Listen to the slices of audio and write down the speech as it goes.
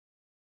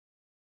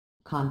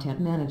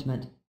Content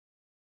Management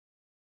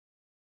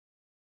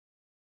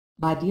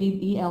by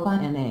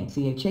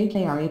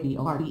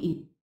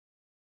DELINACHAKRABORDE.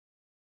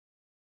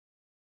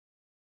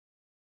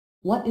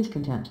 What is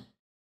content?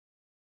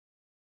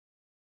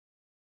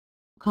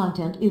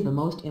 Content is the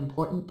most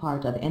important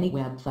part of any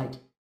website.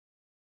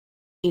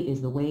 It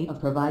is the way of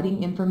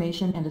providing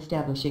information and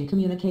establishing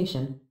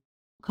communication.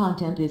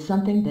 Content is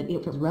something that,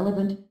 if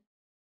relevant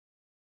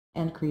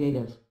and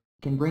creative,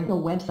 can bring a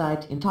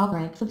website in top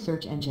ranks of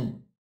search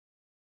engine.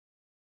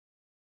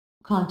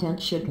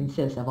 Content should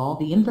consist of all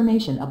the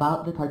information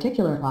about the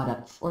particular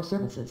products or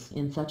services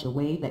in such a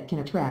way that can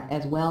attract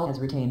as well as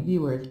retain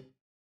viewers.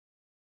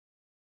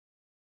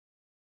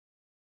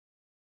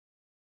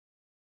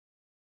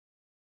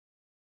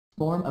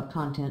 Form of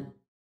content.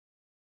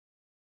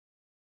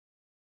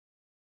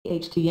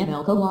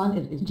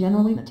 HTML: is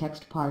generally the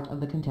text part of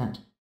the content.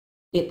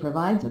 It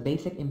provides the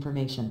basic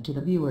information to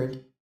the viewers.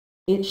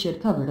 It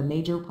should cover the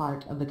major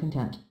part of the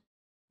content.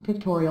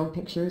 Pictorial: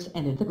 pictures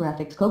and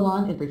infographics: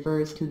 it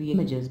refers to the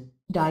images,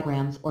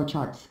 diagrams or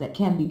charts that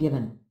can be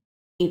given.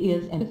 It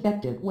is an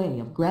effective way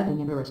of grabbing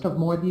interest of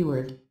more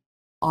viewers.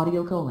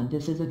 Audio: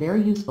 this is a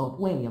very useful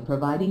way of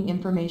providing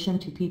information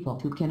to people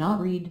who cannot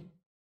read.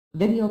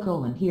 Video: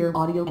 here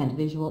audio and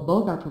visual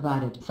both are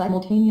provided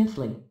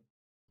simultaneously.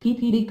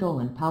 PPT: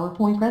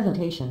 PowerPoint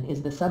presentation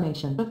is the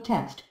summation of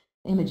text,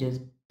 images,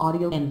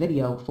 audio and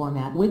video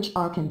format which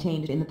are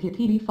contained in the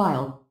PPT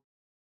file.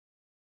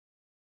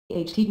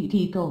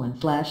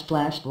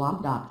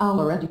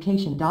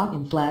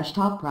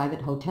 http://blog.oureducation.in/top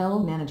private hotel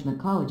management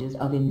colleges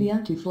of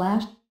India /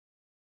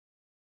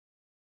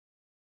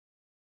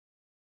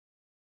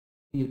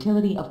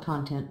 Utility of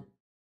content.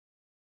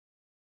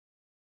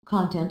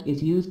 Content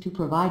is used to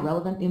provide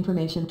relevant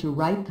information to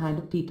right kind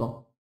of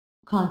people.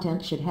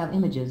 Content should have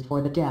images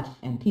for the deaf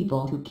and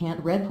people who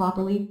can't read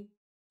properly.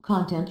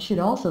 Content should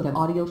also have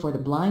audio for the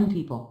blind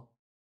people.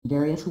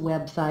 Various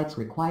websites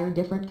require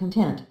different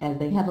content as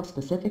they have a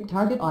specific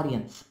target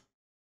audience.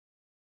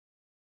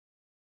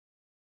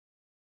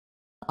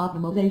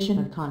 Optimization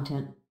of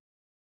content.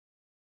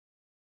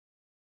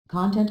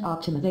 Content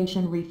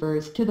optimization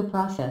refers to the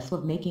process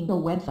of making a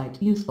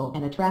website useful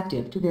and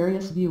attractive to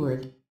various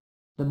viewers.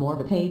 The more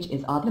the page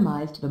is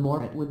optimized, the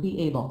more it would be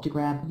able to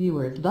grab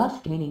viewers, thus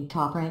gaining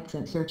top ranks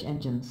in search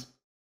engines.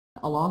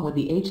 Along with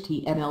the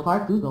HTML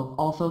part, Google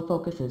also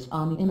focuses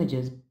on the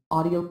images,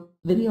 audio,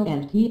 video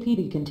and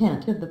PPT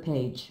content of the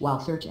page, while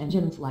search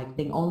engines like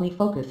Bing only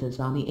focuses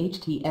on the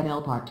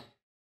HTML part.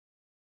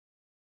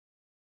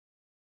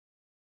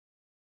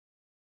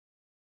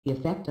 The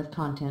effect of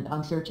content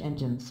on search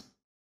engines.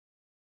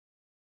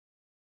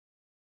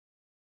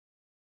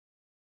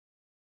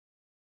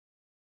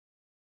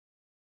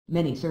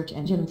 Many search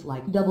engines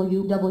like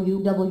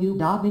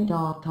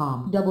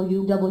www.bing.com,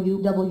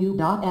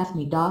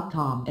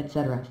 www.askme.com,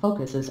 etc.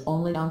 focuses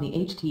only on the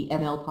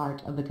HTML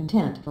part of the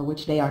content, for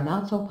which they are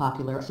not so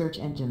popular search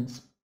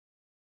engines.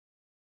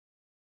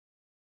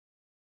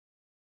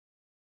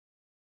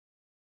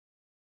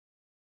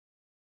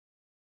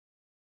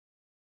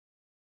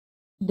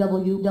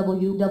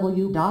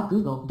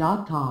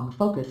 www.google.com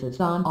focuses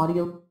on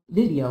audio,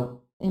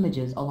 video,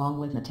 images along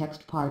with the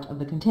text part of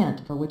the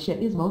content, for which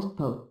it is most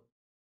popular.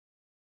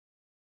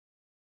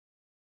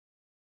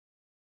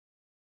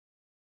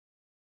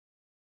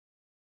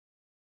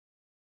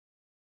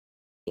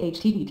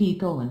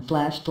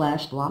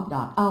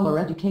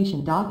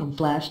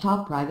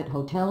 http://blog.oureducation.in/top private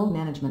hotel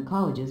management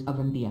colleges of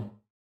India.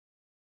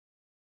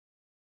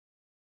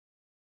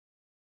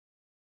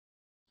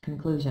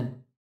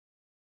 Conclusion.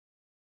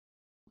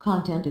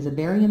 Content is a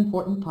very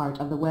important part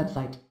of the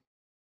website.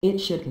 It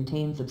should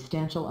contain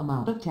substantial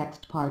amount of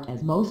text part,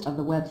 as most of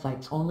the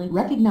websites only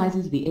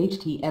recognizes the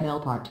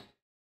HTML part.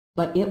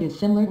 But it is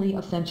similarly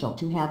essential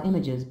to have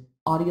images,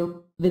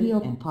 audio,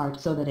 video and part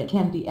so that it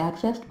can be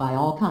accessed by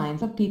all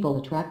kinds of people,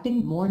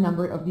 attracting more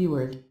number of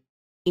viewers.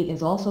 It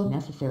is also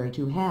necessary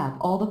to have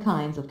all the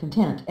kinds of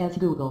content, as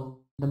Google,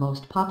 the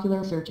most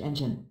popular search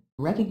engine,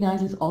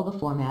 recognizes all the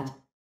formats.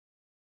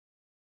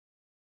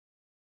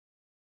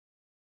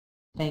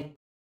 Thank